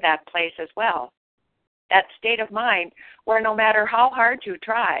to that place as well. That state of mind where no matter how hard you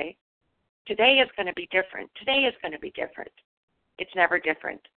try, Today is going to be different. Today is going to be different. It's never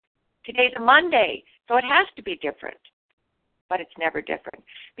different. Today's a Monday, so it has to be different. But it's never different.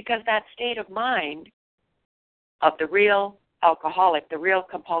 Because that state of mind of the real alcoholic, the real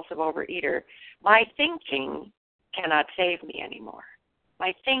compulsive overeater, my thinking cannot save me anymore.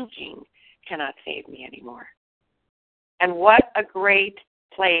 My thinking cannot save me anymore. And what a great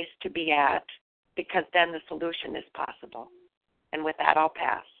place to be at, because then the solution is possible. And with that, I'll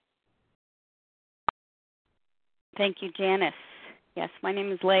pass. Thank you, Janice. Yes, my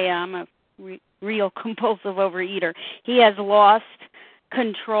name is Leah. I'm a real compulsive overeater. He has lost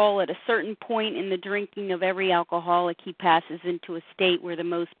control at a certain point in the drinking of every alcoholic. He passes into a state where the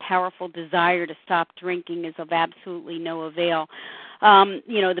most powerful desire to stop drinking is of absolutely no avail.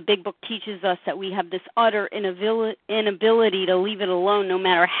 The Big Book teaches us that we have this utter inability to leave it alone, no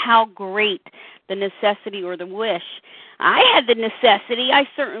matter how great the necessity or the wish. I had the necessity. I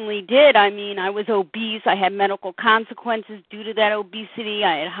certainly did. I mean, I was obese. I had medical consequences due to that obesity.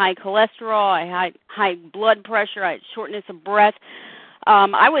 I had high cholesterol. I had high blood pressure. I had shortness of breath.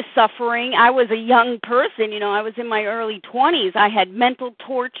 I was suffering. I was a young person. I was in my early 20s. I had mental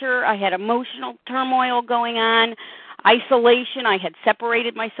torture. I had emotional turmoil going on, isolation. I had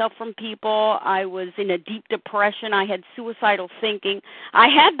separated myself from people. I was in a deep depression. I had suicidal thinking. I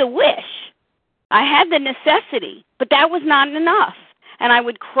had the wish. I had the necessity, but that was not enough. And I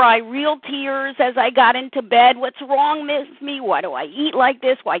would cry real tears as I got into bed. What's wrong with me? Why do I eat like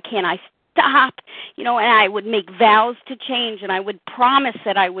this? Why can't I stop? And I would make vows to change, and I would promise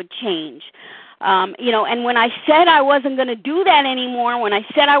that I would change. And when I said I wasn't going to do that anymore, when I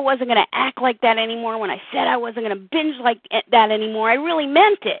said I wasn't going to act like that anymore, when I said I wasn't going to binge like that anymore, I really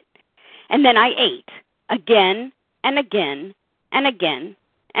meant it. And then I ate again and again and again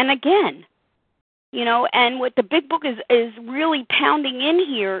and again. And what the Big Book is really pounding in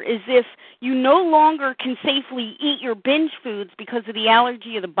here is if you no longer can safely eat your binge foods because of the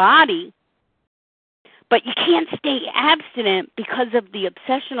allergy of the body, but you can't stay abstinent because of the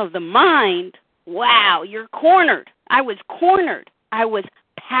obsession of the mind, wow, you're cornered. I was cornered. I was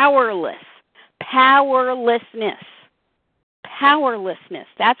powerless. Powerlessness.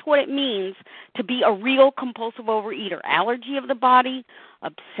 That's what it means to be a real compulsive overeater. Allergy of the body,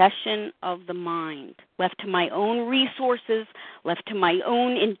 obsession of the mind. Left to my own resources, left to my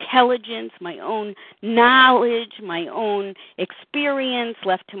own intelligence, my own knowledge, my own experience,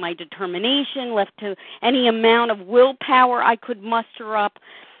 left to my determination, left to any amount of willpower I could muster up,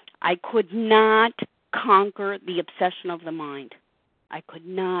 I could not conquer the obsession of the mind. I could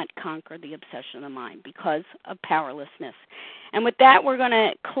not conquer the obsession of the mind because of powerlessness. And with that, we're going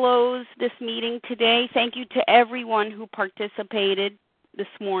to close this meeting today. Thank you to everyone who participated this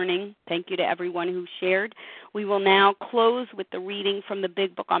morning. Thank you to everyone who shared. We will now close with the reading from the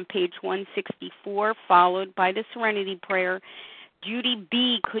Big Book on page 164, followed by the Serenity Prayer. Judy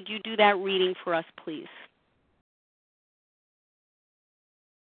B., could you do that reading for us, please?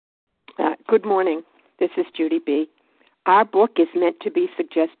 Good morning. This is Judy B. Our book is meant to be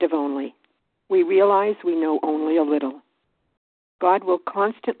suggestive only. We realize we know only a little. God will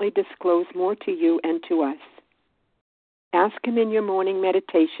constantly disclose more to you and to us. Ask Him in your morning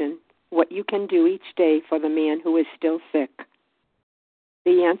meditation what you can do each day for the man who is still sick.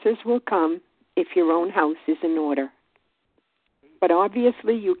 The answers will come if your own house is in order. But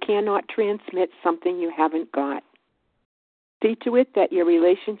obviously you cannot transmit something you haven't got. See to it that your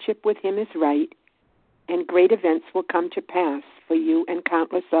relationship with Him is right, and great events will come to pass for you and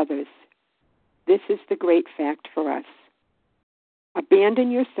countless others. This is the great fact for us.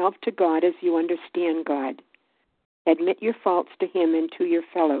 Abandon yourself to God as you understand God. Admit your faults to Him and to your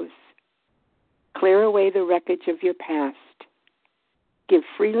fellows. Clear away the wreckage of your past. Give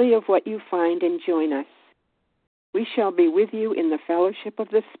freely of what you find and join us. We shall be with you in the fellowship of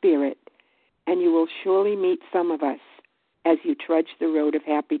the Spirit, and you will surely meet some of us as you trudge the road of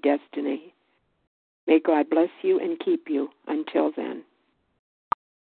happy destiny. May God bless you and keep you until then.